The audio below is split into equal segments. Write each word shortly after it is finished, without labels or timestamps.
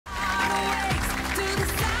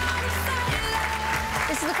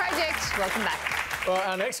Welcome back. Well,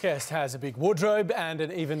 our next guest has a big wardrobe and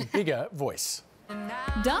an even bigger voice.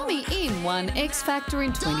 Dami won X Factor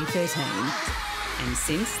in 2013. And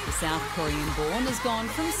since, the South Korean-born has gone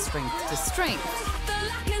from strength to strength.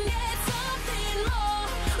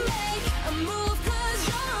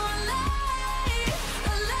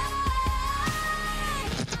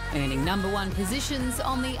 Earning #1 positions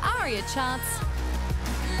on the ARIA charts.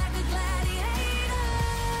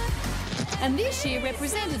 And this year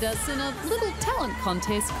represented us in a little talent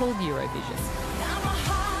contest called Eurovision.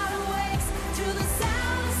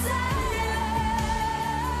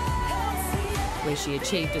 Where she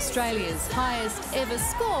achieved Australia's highest ever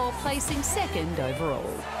score, placing 2nd overall.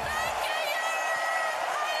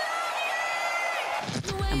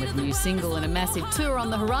 And with a new single and a massive tour on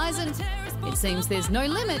the horizon, it seems there's no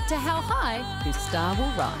limit to how high this star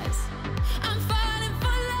will rise.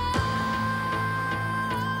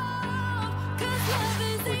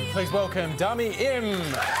 Would you please welcome Dami Im.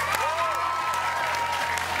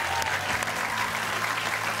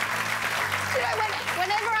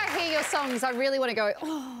 Songs, I really want to go,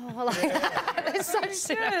 oh, like that. It's such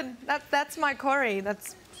good. That's my choreo.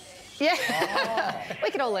 That's... Yeah. Oh.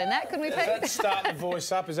 We could all learn that, couldn't we, Pete? Does that start the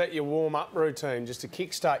voice up? Is that your warm-up routine, just to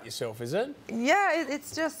kick-start yourself, is it? Yeah,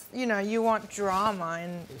 it's just, you know, you want drama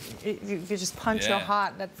and you just punch your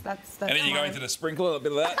heart. That's and then you go into the sprinkler, a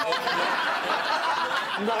bit of that?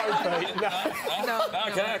 No, Pete, no.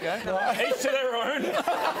 Okay. Each to their own.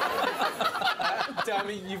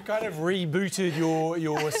 Dami, you've kind of rebooted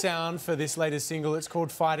your sound for this latest single. It's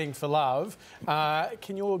called Fighting for Love.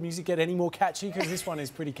 Can your music get any more catchy? Because this one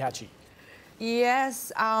is pretty catchy.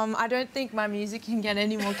 Yes, I don't think my music can get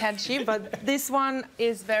any more catchy, but this one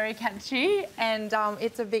is very catchy and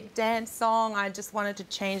it's a big dance song. I just wanted to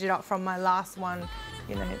change it up from my last one,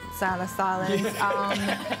 you know, Sound of Silence.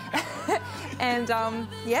 And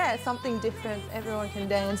yeah, something different. Everyone can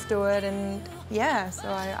dance to it, and yeah, so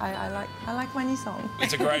I like my new song.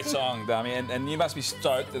 It's a great song, Dami, and you must be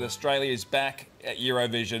stoked that Australia is back at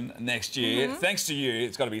Eurovision next year. Thanks to you,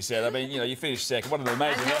 it's got to be said. I mean, you know, you finished 2nd. What an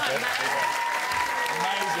amazing effort!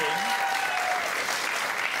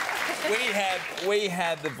 We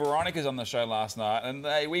had the Veronicas on the show last night, and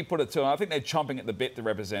we put it to them. I think they're chomping at the bit to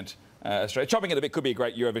represent Australia. Chomping at the bit could be a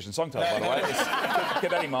great Eurovision song title, by the way. Keep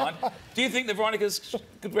that in mind. Do you think the Veronicas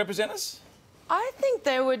could represent us? I think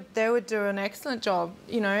they would do an excellent job,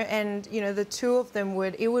 you know, and you know the two of them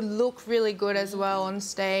would look really good as well on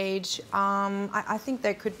stage. I think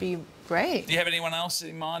they could be great. Do you have anyone else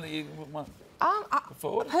in mind that you want?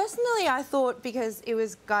 Personally, I thought because it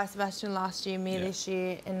was Guy Sebastian last year, me this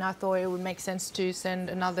year, and I thought it would make sense to send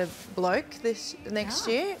another bloke next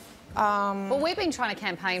year. Well, we've been trying to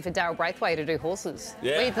campaign for Daryl Braithwaite to do Horses.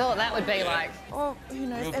 Yeah. We thought that would be like... Oh, who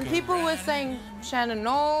knows? And people were saying Shannon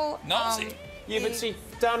Knoll. Yeah, but see,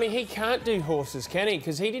 Dami, he can't do Horses, can he?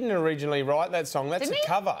 Because he didn't originally write that song. That's a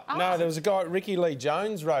cover. Oh. No, there was a guy, Ricky Lee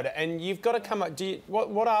Jones, wrote it. And you've got to come up...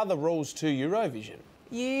 What are the rules to Eurovision?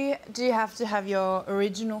 You do have to have your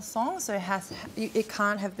original song, so it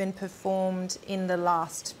can't have been performed in the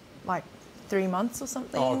last, like, 3 months or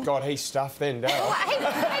something. Oh, God, he's stuffed then, Daryl.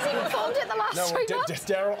 Has he performed it the last 3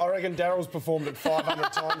 months? I reckon Daryl's performed it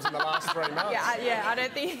 500 times in the last 3 months. Yeah, I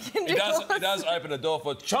don't think he can do it. It does open a door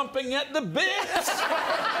for chomping at the bit.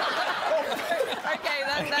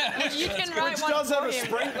 Okay, you can write one does have for a him.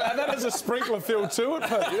 sprinkler. That has a sprinkler feel to it,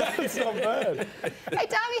 Pete. It's not bad. Hey,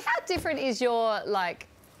 Dami, how different is your, like,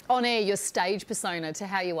 on air, your stage persona to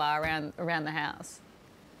how you are around the house?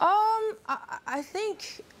 I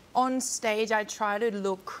think on stage I try to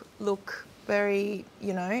look very,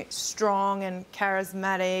 you know, strong and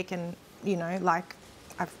charismatic and, you know, like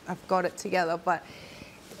I've got it together. But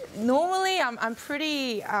normally I'm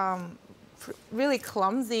pretty really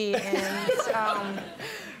clumsy and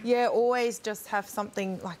yeah, always just have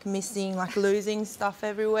something like missing, like losing stuff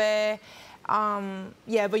everywhere.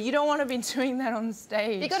 Yeah, but you don't want to be doing that on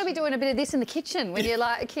stage. You've got to be doing a bit of this in the kitchen when you're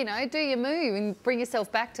like, you know, do your move and bring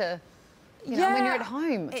yourself back to, you know, when you're at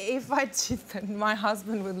home. If I did that, my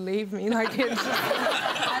husband would leave me. Like, it's just,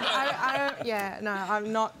 I don't, yeah, no,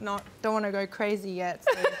 I'm don't want to go crazy yet.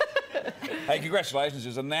 So. Hey, congratulations. It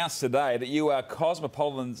was announced today that you are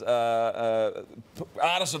Cosmopolitan's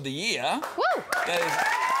Artist of the Year. Woo!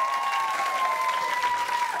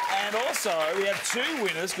 And also, we have 2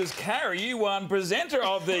 winners, because, Carrie, you won Presenter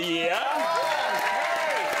of the Year.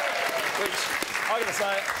 Which, I got to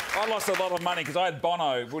say, I lost a lot of money because I had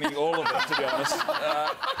Bono winning all of it, to be honest.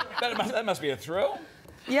 That must be a thrill.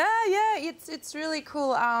 Yeah, it's really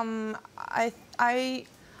cool. I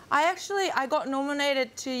actually got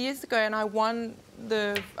nominated 2 years ago and I won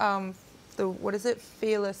the what is it,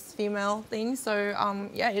 fearless female thing. So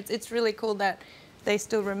yeah, it's really cool that they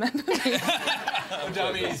still remember me.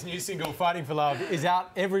 Dami's new single, Fighting for Love, is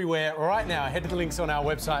out everywhere right now. Head to the links on our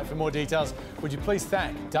website for more details. Would you please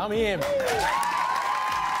thank Dami M.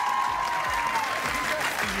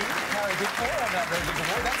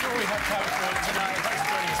 That's all we have time for tonight. Thanks for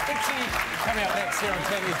joining us. Fixie. Coming up next here on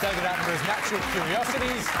 10 is David Attenborough's Natural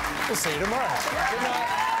Curiosities. We'll see you tomorrow. Good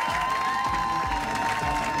night.